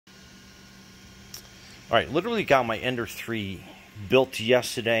Alright, literally got my Ender 3 built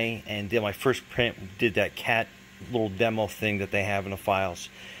yesterday and did my first print, did that cat little demo thing that they have in the files.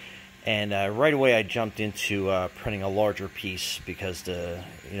 And right away I jumped into printing a larger piece because it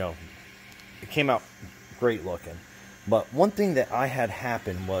came out great looking. But one thing that I had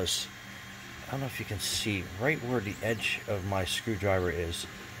happen was, I don't know if you can see right where the edge of my screwdriver is.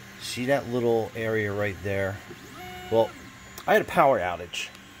 See that little area right there? Well, I had a power outage,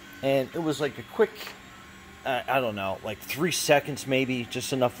 and it was like a quick, I don't know, like 3 seconds maybe,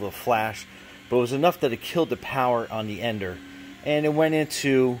 just enough of a flash, but it was enough that it killed the power on the Ender, and it went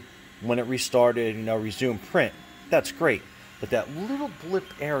into, when it restarted, resume print. That's great, but that little blip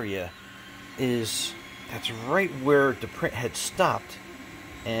area that's right where the print had stopped,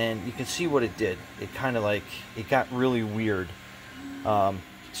 and you can see what it did. It kind of like, it got really weird.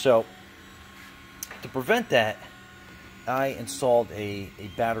 So to prevent that, I installed a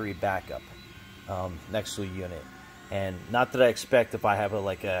battery backup next to the unit. And not that I expect, if I have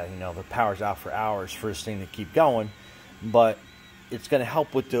the power's out for hours, for this thing to keep going, but it's going to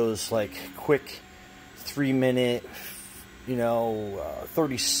help with those like quick 3-minute,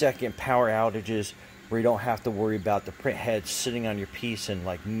 30-second power outages where you don't have to worry about the print head sitting on your piece and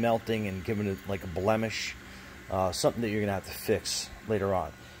like melting and giving it like a blemish. Something that you're going to have to fix later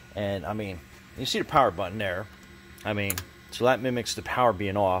on. And I mean, you see the power button there. I mean, so that mimics the power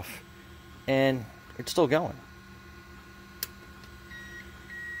being off, and it's still going.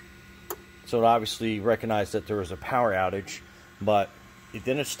 So it obviously recognized that there was a power outage, but it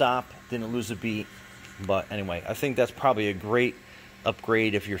didn't stop, didn't lose a beat. But anyway, I think that's probably a great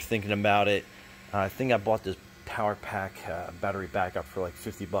upgrade if you're thinking about it. I think I bought this power pack battery backup for like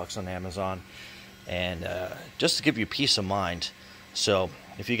 50 bucks on Amazon, and just to give you peace of mind. So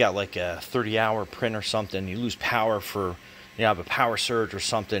if you got like a 30-hour print or something, you lose power for, have a power surge or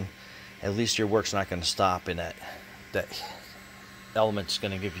something, at least your work's not going to stop, and that element's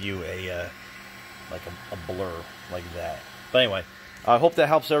going to give you a blur like that. But anyway, I hope that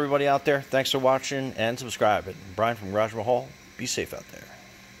helps everybody out there. Thanks for watching and subscribing. Brian from Garage Mahal. Be safe out there.